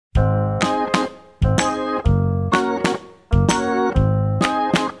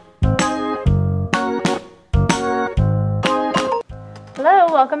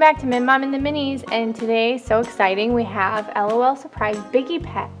welcome back to Min Mom and the Minis, and today, so exciting, we have LOL Surprise Biggie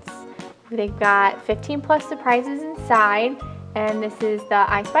Pets. They've got 15 plus surprises inside, and this is the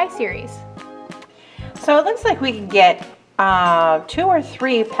I Spy series. So it looks like we can get 2 or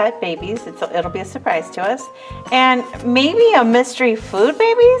 3 pet babies. It'll be a surprise to us. And maybe a mystery food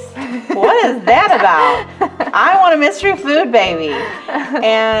babies? What is that about? I want a mystery food baby.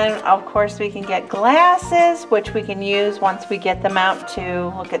 And of course we can get glasses, which we can use once we get them out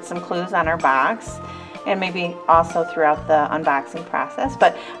to look at some clues on our box. And maybe also throughout the unboxing process.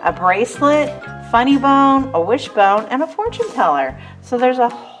 But a bracelet, funny bone, a wishbone, and a fortune teller. So there's a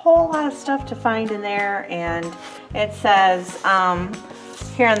whole lot of stuff to find in there, and it says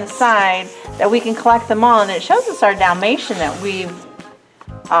here on the side that we can collect them all, and it shows us our Dollmation that we've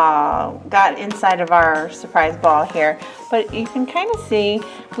got inside of our surprise ball here. But you can kind of see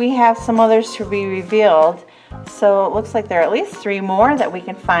we have some others to be revealed. So it looks like there are at least 3 more that we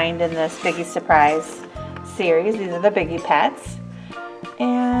can find in this Biggie Surprise series. These are the Biggie Pets.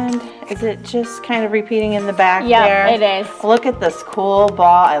 And is it just kind of repeating in the back there? Yeah, it is. Look at this cool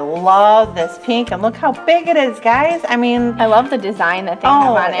ball. I love this pink, and look how big it is, guys. I mean, I love the design that they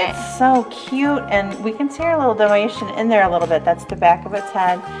have on it. It's so cute, and we can see our little Dollmation in there a little bit. That's the back of its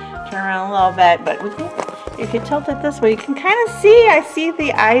head. Turn around a little bit, but we can, if you tilt it this way, you can kind of see, I see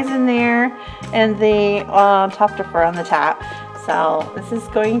the eyes in there and the tuft of fur on the top. So this is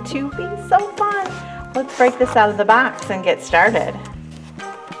going to be so fun. Let's break this out of the box and get started.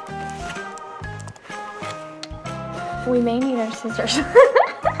 We may need our scissors.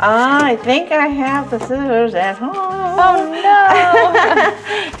 I think I have the scissors at home. Oh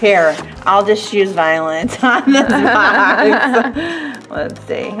no! Here, I'll just use violence on this box. Let's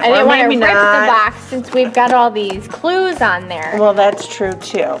see. I didn't want to rip the box since we've got all these clues on there. Well, that's true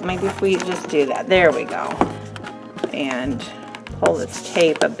too. Maybe if we just do that. There we go. And pull this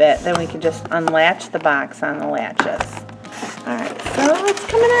tape a bit, then we can just unlatch the box on the latches. Alright, so it's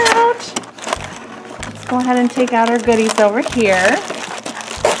coming out. Let's go ahead and take out our goodies over here.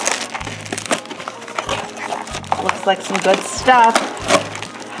 Looks like some good stuff.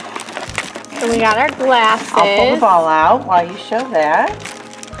 So we got our glasses. I'll pull the ball out while you show that.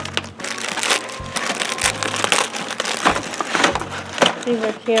 These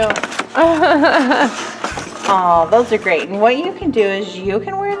are cute. Oh, those are great. And what you can do is you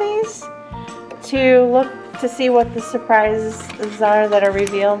can wear these to look to see what the surprises are that are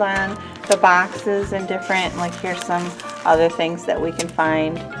revealed on the boxes and different, like here's some other things that we can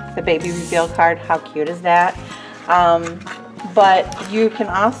find. The baby reveal card, how cute is that? But you can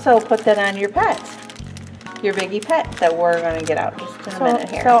also put that on your pet, your Biggie Pet that we're going to get out just in a minute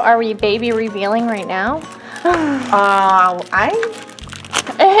here. So are we baby revealing right now?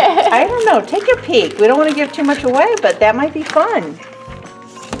 I don't know. Take a peek. We don't want to give too much away, but that might be fun.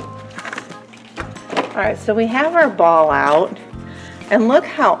 Alright, so we have our ball out. And look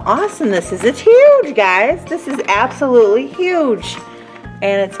how awesome this is. It's huge, guys. This is absolutely huge.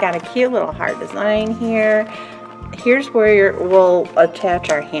 And it's got a cute little heart design here. Here's where we'll attach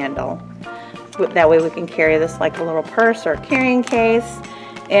our handle. That way we can carry this like a little purse or a carrying case.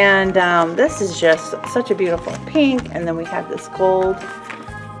 And this is just such a beautiful pink. And then we have this gold.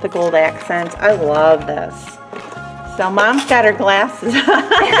 The gold accents. I love this. So Mom's got her glasses.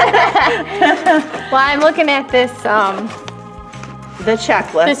 Well, I'm looking at this the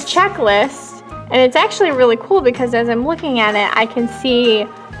checklist. This checklist, and it's actually really cool because as I'm looking at it, I can see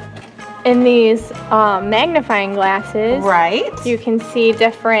in these magnifying glasses. Right. You can see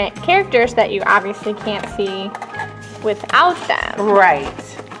different characters that you obviously can't see without them. Right.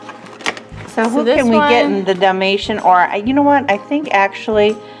 So who can we get in the Dollmation? Or, you know what, I think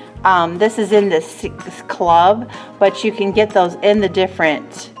actually this is in this club, but you can get those in the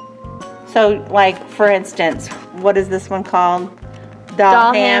different, so like for instance, what is this one called?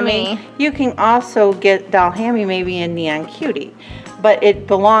 Doll Hammie. You can also get Doll Hammie maybe in Neon Cutie, but it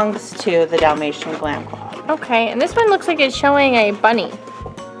belongs to the Dollmation Glam Club. Okay, and this one looks like it's showing a bunny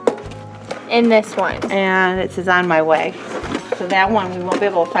in this one. And it says on my way. So that one, we won't be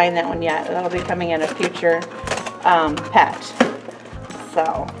able to find that one yet. That'll be coming in a future pet.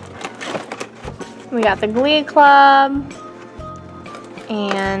 So. We got the Glee Club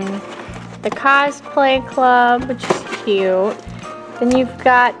and the Cosplay Club, which is cute. Then you've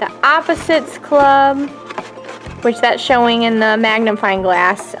got the Opposites Club, which that's showing in the magnifying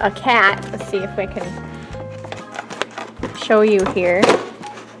glass, a cat. Let's see if we can show you here.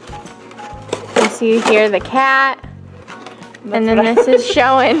 You can see here the cat. And then this is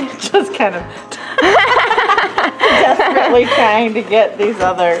showing. Just kind of desperately trying to get these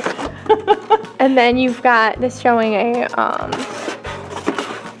other. And then you've got this showing a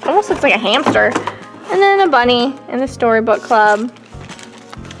almost looks like a hamster. And then a bunny in the storybook club.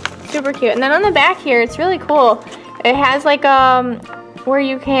 Super cute. And then on the back here, it's really cool. It has like where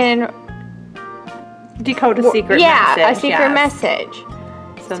you can decode a secret message. Yeah, a secret message.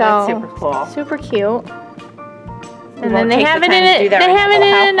 So that's super cool. Super cute. And then they have it in it. They have it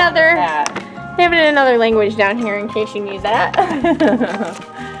in another. They have it in another language down here in case you need that.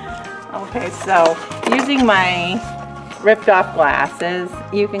 Okay, so using my ripped off glasses,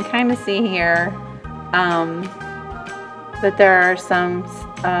 you can kind of see here that there are some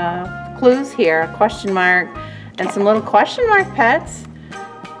clues here, a question mark, and some little question mark pets.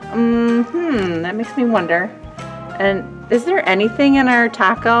 That makes me wonder. And is there anything in our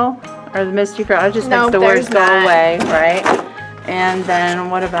taco or the mystery girl? It just makes the words go away, right? And then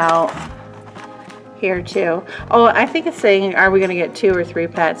what about here too? Oh, I think it's saying, are we going to get 2 or 3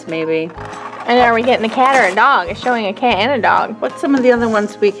 pets maybe? And are we getting a cat or a dog? It's showing a cat and a dog. What's some of the other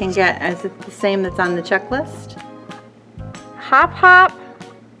ones we can get? Is it the same that's on the checklist? Hop Hop,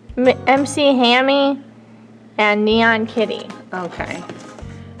 MC Hammie, and Neon Kitty. Okay.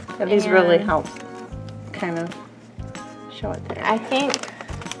 Yeah, these really help kind of show it there. I think,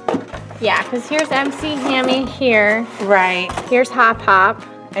 yeah, because here's MC Hammie here. Right. Here's Hop Hop.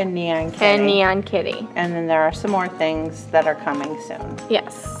 And Neon Kitty. And Neon Kitty. And then there are some more things that are coming soon.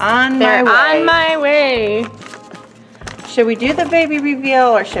 Yes. On my way. Should we do the baby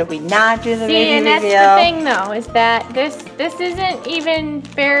reveal or should we not do the baby reveal? See, and that's the thing though, is that this isn't even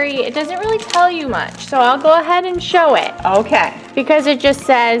it doesn't really tell you much. So I'll go ahead and show it. Okay. Because it just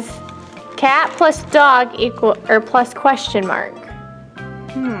says cat plus dog plus question mark.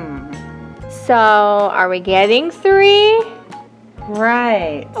 So are we getting 3?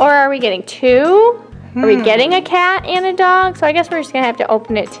 Right. Or are we getting 2? Are we getting a cat and a dog? So I guess we're just going to have to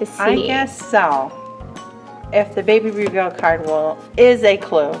open it to see. I guess so. If the baby reveal card is a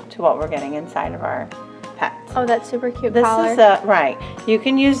clue to what we're getting inside of our pets. Oh, that's super cute This collar. is right. You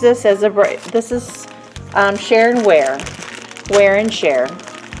can use this as a this is share and wear. Wear and share.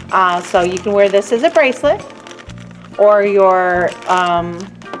 So you can wear this as a bracelet, or your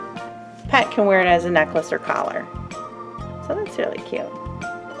pet can wear it as a necklace or collar. So that's really cute.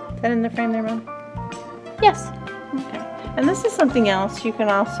 Is that in the frame there, Mom? Yes. Okay. And this is something else you can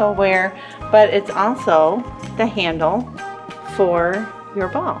also wear, but it's also the handle for your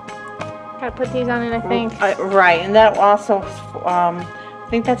ball. Gotta put these on it, I think. Right, and that also, I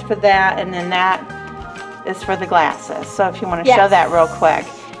think that's for that, and then that is for the glasses. So if you want to show that real quick,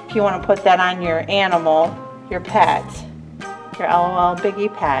 if you want to put that on your animal, your pet, your LOL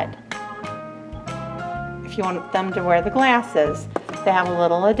Biggie pet, if you want them to wear the glasses, they have a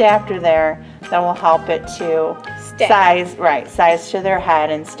little adapter there that will help it to size to their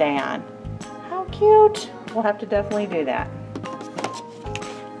head and stay on. How cute. We'll have to definitely do that.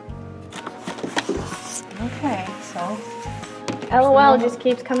 Okay, so LOL just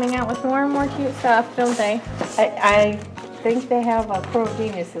keeps coming out with more and more cute stuff, don't they? I think they have a pro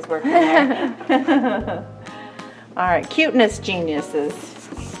geniuses working there. All right, cuteness geniuses.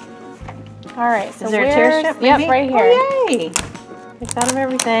 All right, so is there a tear strip? Yep, right here. Oh, yay! It's out of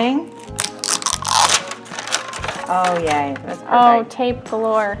everything. Oh, yay. That's perfect. Oh, tape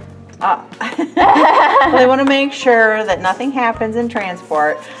galore. Well, they want to make sure that nothing happens in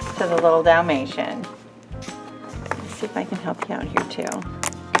transport to the little Dollmation. Let's see if I can help you out here, too.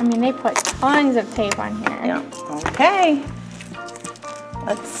 I mean, they put tons of tape on here. Yeah. Okay.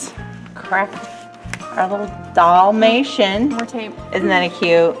 Let's crack our little Dollmation. More tape. Isn't that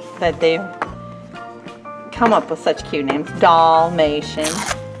cute that they come up with such cute names? Dollmation.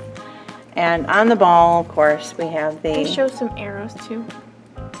 And on the ball, of course, we have the... They show some arrows, too.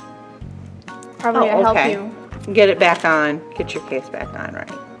 Probably to help you. Get it back on. Get your case back on,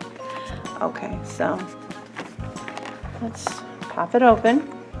 right. Okay, so let's pop it open.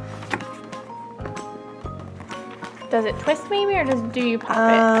 Does it twist maybe, or do you pop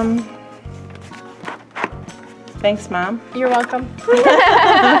it? Thanks, Mom. You're welcome.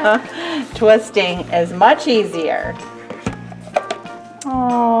 Twisting is much easier.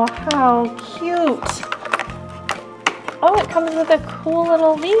 Oh, how cute. Oh, it comes with a cool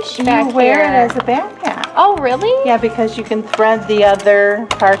little leash back here. You wear it as a backpack. Oh, really? Yeah, because you can thread the other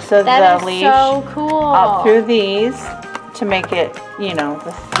parts of the leash so cool. up through these to make it, you know,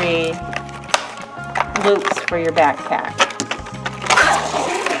 the 3 loops for your backpack.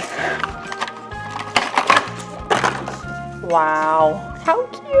 Wow. How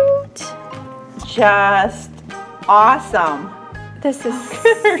cute. Just awesome. This is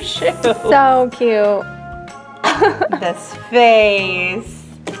Her shoe. so cute. This face.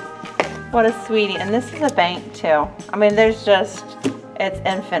 What a sweetie. And this is a bank too. I mean, there's just, It's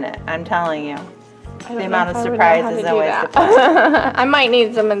infinite, I'm telling you. The I amount of don't know if I would know how surprises to always do the that. I might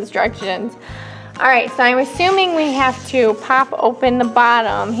need some instructions. All right, so I'm assuming we have to pop open the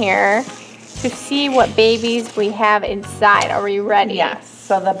bottom here to see what babies we have inside. Are we ready? Yes,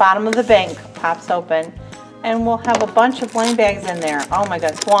 so the bottom of the bank pops open and we'll have a bunch of blind bags in there. Oh my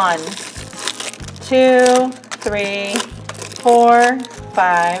gosh, 1, 2, 3, 4,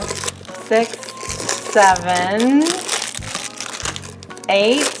 5, 6, 7,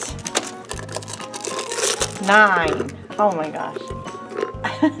 8, 9. Oh my gosh.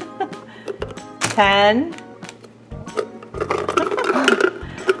 10,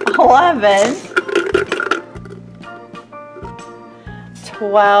 11,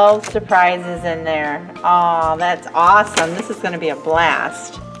 12 surprises in there. Oh, that's awesome. This is going to be a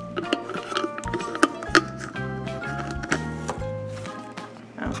blast.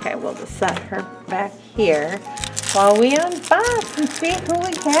 Okay, we'll just set her back here while we unbox and see who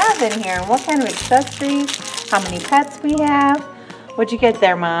we have in here and what kind of accessories, how many pets we have. What'd you get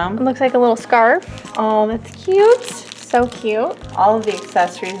there, Mom? It looks like a little scarf. Oh, that's cute. So cute. All of the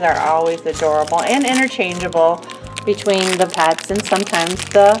accessories are always adorable and interchangeable between the pets and sometimes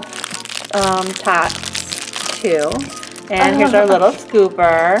the tots too. And here's our little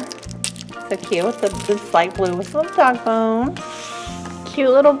scooper. So cute with the light blue with a little dog bone.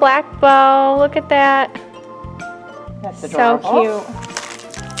 Cute little black bow. Look at that. That's adorable. So cute.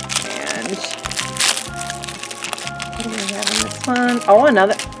 And what do we have in this one? Oh,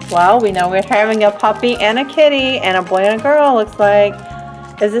 another. Well, we know we're having a puppy and a kitty and a boy and a girl. Looks like.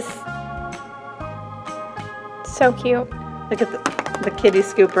 Is this? So cute. Look at the kitty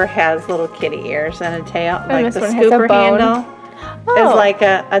scooper has little kitty ears and a tail. And like this the one has a scooper bone. handle is like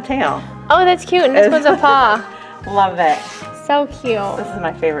a tail. Oh, that's cute. And this one's a paw. Love it. So cute. This is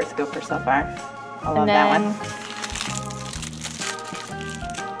my favorite scooper so far. I love that one.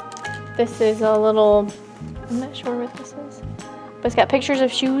 This is a little, I'm not sure what this is, but it's got pictures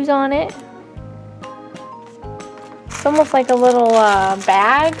of shoes on it. It's almost like a little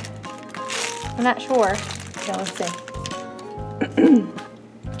bag. I'm not sure. Okay, let's see.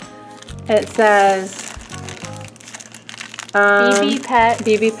 It says BB Pets.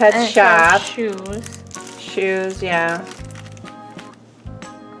 BB Pets and it shop. says shoes. Shoes, yeah.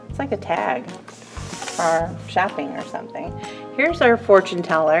 It's like a tag for shopping or something. Here's our fortune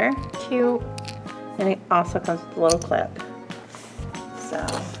teller. Cute. And it also comes with a little clip. So.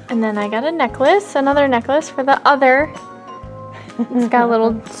 And then I got a necklace, another necklace for the other. It's got a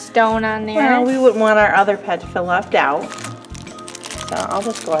little stone on there. Well, we wouldn't want our other pet to feel left out. So I'll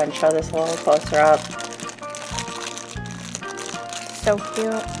just go ahead and show this a little closer up. So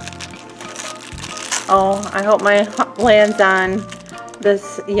cute. Oh, I hope my lands on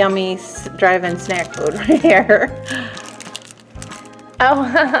this yummy drive-in snack food right here. Oh.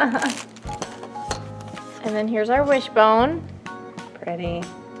 And then here's our wishbone. Pretty.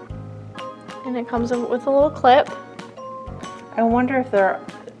 And it comes with a little clip. I wonder if there are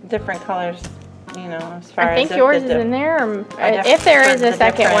different colors, you know, as far as I think if yours the is in there. Or I if there is a the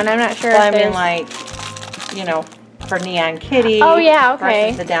second different- one, I'm not sure Well, if I mean, there's... like, you know, for Neon Kitty. Oh, yeah,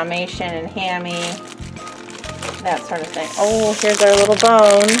 okay. Versus the Dollmation and Hammie. That sort of thing. Oh, here's our little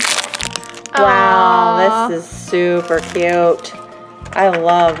bone. Wow, this is super cute. I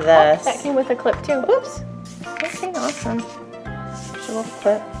love this. Oh, that came with a clip too. Oops. Okay, awesome. There's a little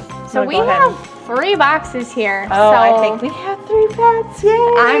clip. So we have 3 boxes here. Oh, so I think we have 3 pets.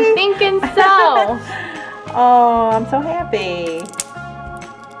 Yay! I'm thinking so. Oh, I'm so happy.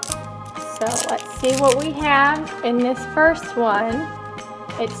 So let's see what we have in this first one.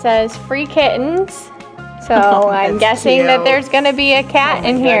 It says free kittens. So I'm guessing that there's going to be a cat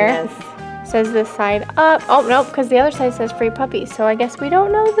in here. Goodness. Says this side up. Oh, nope, because the other side says free puppies. So I guess we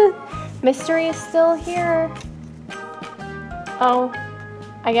don't know, the mystery is still here. Oh,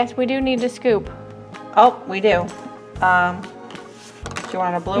 I guess we do need to scoop. Oh, we do. Do you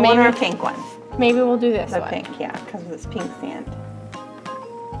want a blue one or a pink one? Maybe we'll do this The one. pink, yeah, because of this pink sand.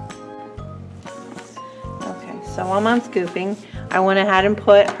 Okay, so while I'm scooping, I went ahead and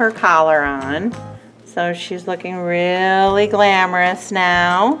put her collar on. So she's looking really glamorous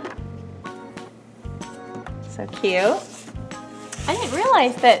now. So cute. I didn't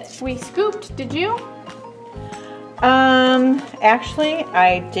realize that we scooped, did you? Actually,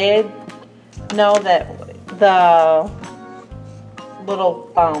 I did know that the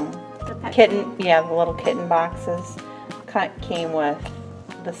little kitten, yeah, the little kitten boxes came with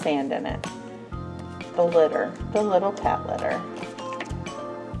the sand in it. The litter, the little pet litter.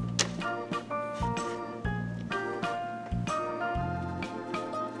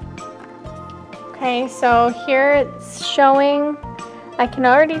 Okay, so here it's showing I can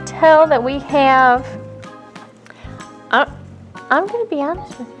already tell that we have, I'm gonna be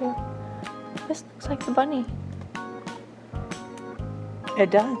honest with you. This looks like the bunny.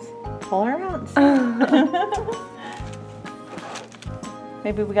 It does. Pull her out.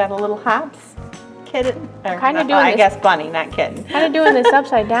 Maybe we got a little hops kitten. Kind of doing I this, guess bunny, not kitten. kind of doing this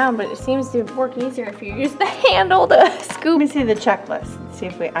upside down, but it seems to work easier if you use the handle to Let scoop. me see the checklist and see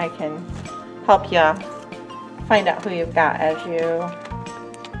if I can help you find out who you've got as you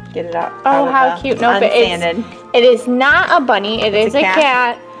get it out. Oh, how cute! No, but it is not a bunny. It's a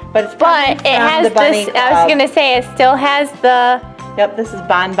cat. But it's But it has this. I was gonna say it still has the. Yep, this is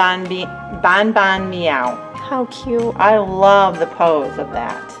Bon Bon Meow. How cute! I love the pose of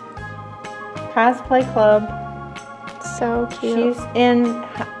that. Cosplay Club. So cute. She's in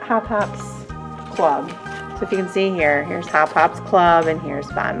Hop Hop's Club. So if you can see here, here's Hop Hop's Club and here's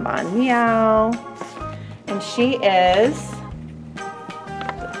Bon Bon Meow. And she is,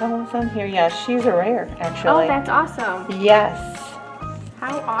 oh, what's on here? Yeah, she's a rare, actually. Oh, that's awesome. Yes.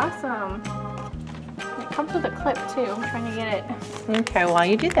 How awesome. It comes with a clip too. I'm trying to get it. Okay, while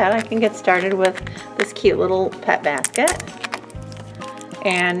you do that, I can get started with this cute little pet basket.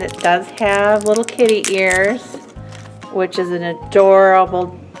 And it does have little kitty ears, which is an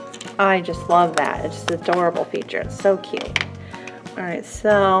adorable, I just love that. It's just an adorable feature. It's so cute. All right,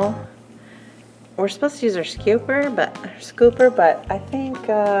 so we're supposed to use our scooper, but I think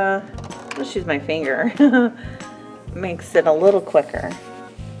let's use my finger. Makes it a little quicker.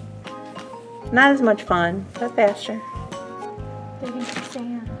 Not as much fun, but faster.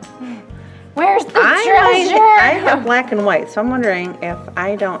 Where's the treasure? I have black and white, so I'm wondering if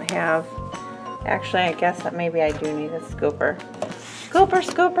I don't have. Actually, I guess that maybe I do need a scooper.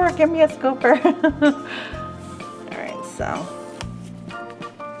 Scooper, give me a scooper. All right, so.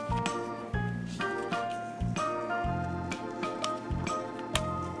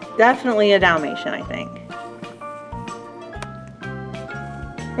 Definitely a Dollmation, I think.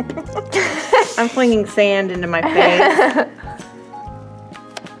 I'm flinging sand into my face.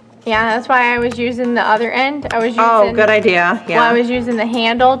 Yeah, that's why I was using the other end. I was using, oh, good idea. Yeah. Well, I was using the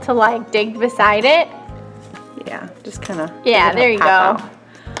handle to like dig beside it. Yeah, just kind of. Yeah, there you go. Out.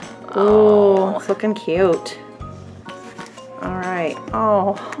 Oh, it's looking cute. All right.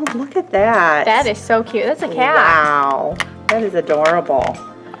 Oh, look at that. That is so cute. That's a cat. Wow, that is adorable.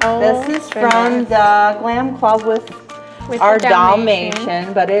 Oh, this is from the Glam Club with our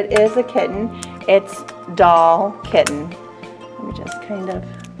Dollmation, but it is a kitten. It's Doll Kitten. Let me just kind of.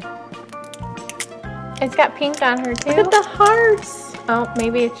 It's got pink on her too. Look at the hearts. Oh,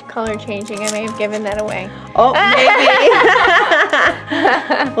 maybe it's color changing. I may have given that away. Oh, maybe.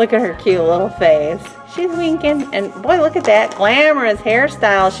 Look at her cute little face. She's winking. And boy, look at that glamorous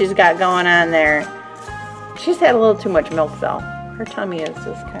hairstyle she's got going on there. She's had a little too much milk though. Her tummy is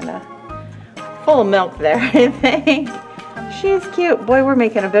just kind of full of milk there, I think. She's cute. Boy, we're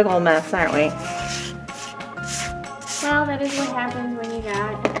making a big old mess, aren't we? Well, that is what happens when you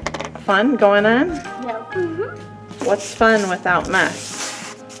got fun going on? Yep. Mm-hmm. What's fun without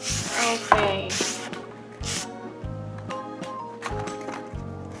mess? Okay.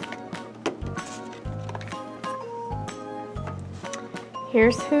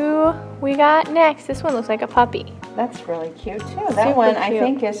 Here's who we got next. This one looks like a puppy. That's really cute too. That one I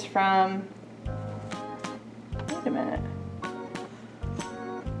think is from, wait a minute.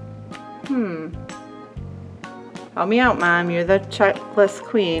 Help me out, Mom. You're the checklist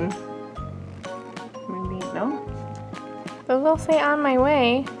queen. Maybe, no? Those all say on my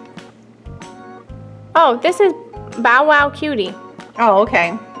way. Oh, this is Bow Wow Cutie. Oh,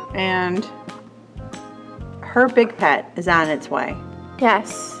 okay. And her big pet is on its way.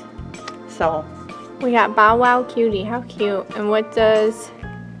 Yes. So. We got Bow Wow Cutie. How cute. And what does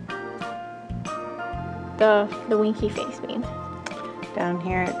the winky face mean? Down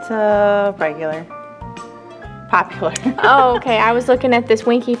here it's a regular. Popular. Oh, okay. I was looking at this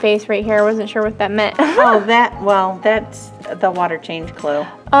winky face right here. I wasn't sure what that meant. Oh, well, that's the water change clue.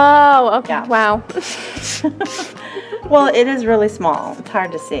 Oh, okay. Yeah. Wow. Well, it is really small. It's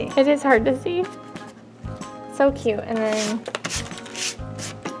hard to see. It is hard to see. So cute. And then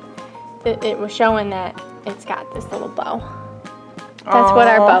it was showing that it's got this little bow. That's what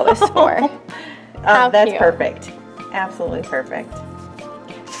our bow is for. That's cute. Perfect. Absolutely perfect.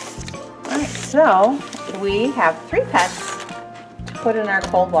 All right, so we have 3 pets to put in our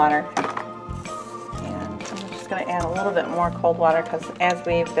cold water. And I'm just going to add a little bit more cold water because as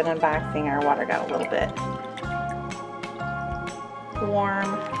we've been unboxing, our water got a little bit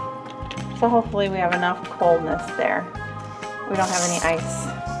warm. So hopefully we have enough coldness there. We don't have any ice.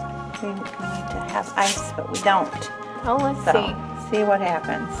 We need to have ice, but we don't. Oh, let's see. see what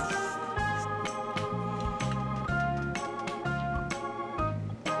happens.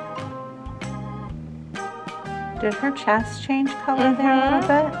 Did her chest change color there a little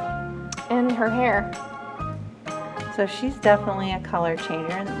bit? And her hair. So she's definitely a color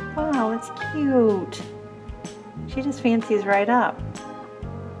changer. And wow, it's cute. She just fancies right up.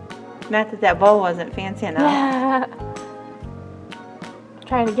 Not that that bow wasn't fancy enough.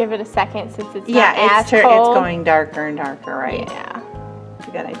 Trying to give it a second since it's yeah, not as cold. It's going darker and darker, right? Yeah. It's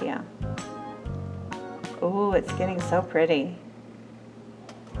a good idea. Ooh, it's getting so pretty.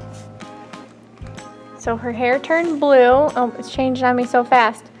 So her hair turned blue. Oh, it's changed on me so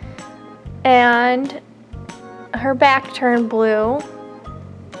fast. And her back turned blue.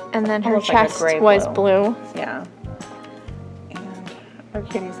 And then her chest was blue. Yeah. And our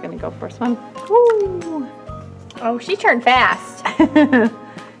kitty's gonna go for a swim. Woo! Oh, she turned fast.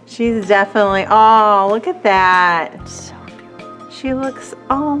 She's definitely, oh, look at that. So beautiful. She looks,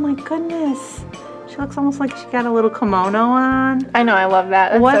 oh my goodness. She looks almost like she got a little kimono on. I know, I love that.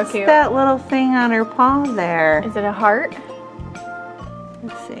 That's What's so cute. that little thing on her paw there? Is it a heart?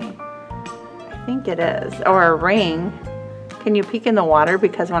 Let's see. I think it is. Or a ring. Can you peek in the water?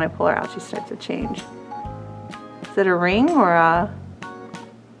 Because when I pull her out, she starts to change. Is it a ring or a...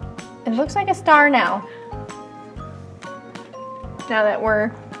 It looks like a star now. Now that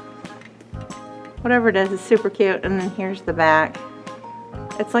we're... Whatever it is, it's super cute. And then here's the back.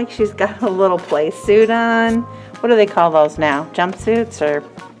 It's like she's got a little play suit on. What do they call those now? Jumpsuits or...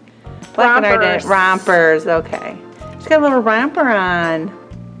 Rompers. Rompers, okay. She's got a little romper on.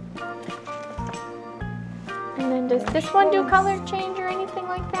 And then does this one do color change or anything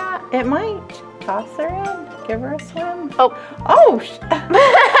like that? It might. Toss her in. Give her a swim. Oh. Oh! I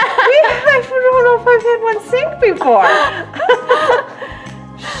don't know if I've had one sink before.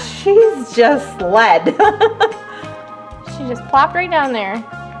 She's just lead. She just plopped right down there.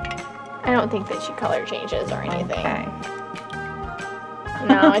 I don't think that she color changes or anything. Okay.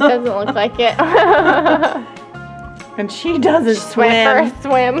 No, it doesn't look like it. And she doesn't swim went for a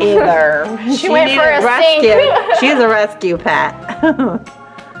swim either. She went for a rescue. sink. She's a rescue pet.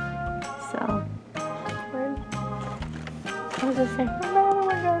 So. I was just saying, where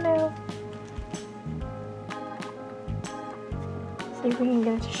we go now? See if we can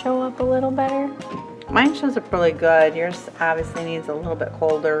get it to show up a little better. Mine shows up really good. Yours obviously needs a little bit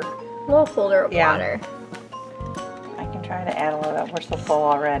colder. A little colder of water. I can try to add a little bit. We're so full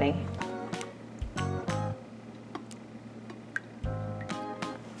already.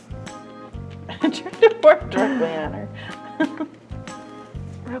 I'm trying to pour directly on her.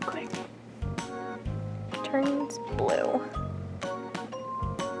 Real quick. Turns blue.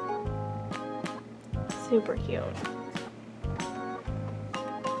 Super cute.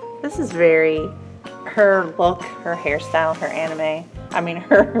 This is very her look, her hairstyle, her anime. I mean,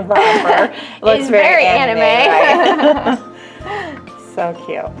 her romper looks very anime. Right? So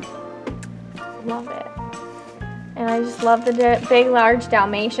cute. Love it. And I just love the big, large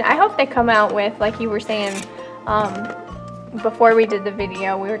Dollmation. I hope they come out with, like you were saying, before we did the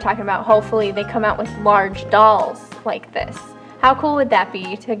video, we were talking about hopefully they come out with large dolls like this. How cool would that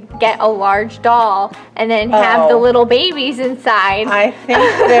be to get a large doll and then have the little babies inside? I think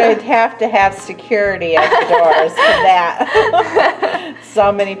they'd have to have security at the doors for that.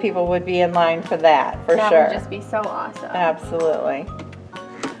 So many people would be in line for that, for sure. That would just be so awesome. Absolutely.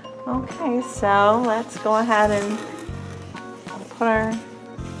 Okay, so let's go ahead and put our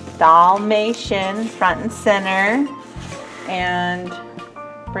Dollmation front and center and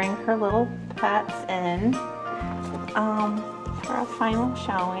bring her little pets in for a final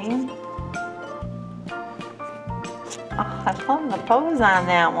showing. Oh, I love the pose on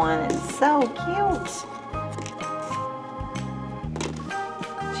that one. It's so cute.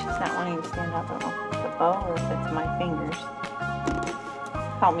 She's not wanting to stand up with the bow, or if it's my fingers.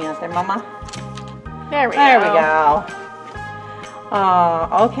 Help me out there, Mama. There we go.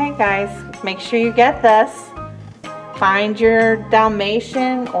 Okay, guys. Make sure you get this. Find your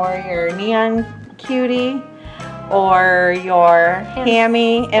Dollmation or your Neon Cutie or your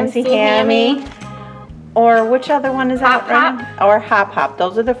Hammie, MC Hammie. Or which other one is out right now? Or Hop Hop.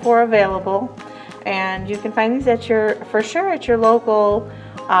 Those are the 4 available. And you can find these at for sure at your local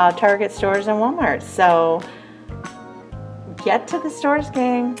Target stores and Walmart. So get to the stores,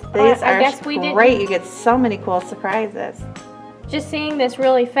 gang. These are great. You get so many cool surprises. Just seeing this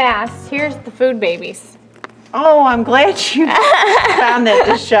really fast, here's the food babies. Oh, I'm glad you found that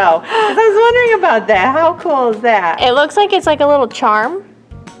to show. 'Cause I was wondering about that. How cool is that? It looks like it's like a little charm.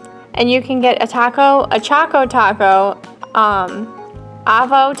 And you can get a Choco Taco,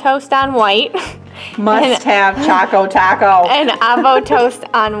 Avo toast on white. Must have Choco Taco. And Avo Toast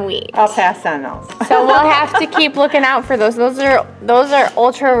on wheat. I'll pass on those. So we'll have to keep looking out for those. Those are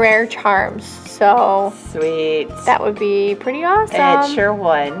ultra rare charms. So sweet. That would be pretty awesome. It sure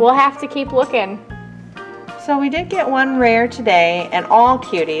would. We'll have to keep looking. So we did get one rare today, and all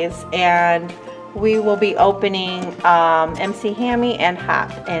cuties, and we will be opening MC Hammie and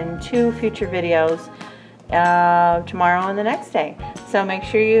Hop in 2 future videos tomorrow and the next day. So make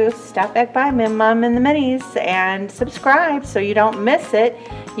sure you stop back by Min Mom and the Minis and subscribe so you don't miss it.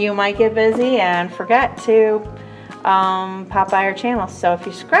 You might get busy and forget to pop by our channel. So if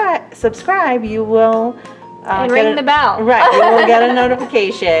you subscribe, you will and ring the bell. Right, you will get a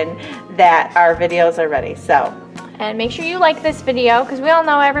notification that our videos are ready. So. And make sure you like this video, because we all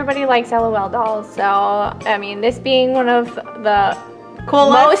know everybody likes LOL dolls. So, I mean, this being one of the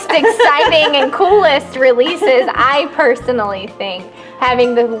most exciting and coolest releases, I personally think.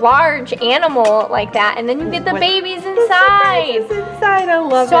 Having the large animal like that, and then you get the babies inside. I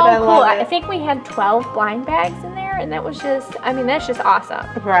love it. So I cool. love it. I think we had 12 blind bags in there, and that was just, I mean, that's just awesome.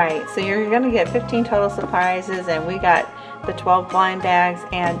 Right. So you're going to get 15 total surprises, and we got the 12 blind bags,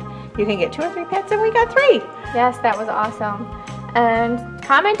 and you can get 2 or 3 pets, and we got 3. Yes, that was awesome. And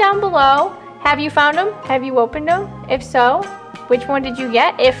comment down below, have you found them? Have you opened them? If so, which one did you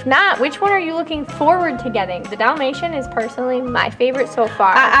get? If not, which one are you looking forward to getting? The Dollmation is personally my favorite so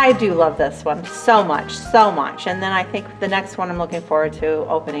far. I do love this one so much, so much. And then I think the next one I'm looking forward to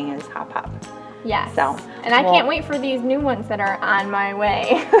opening is Hop Hop. Yes. So, and I can't wait for these new ones that are on my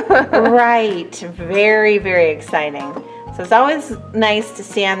way. Right. Very, very exciting. So it's always nice to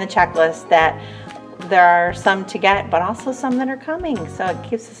see on the checklist that there are some to get, but also some that are coming. So it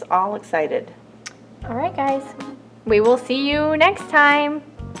keeps us all excited. All right, guys. We will see you next time.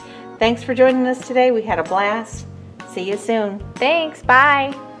 Thanks for joining us today. We had a blast. See you soon. Thanks.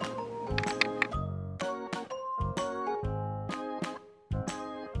 Bye.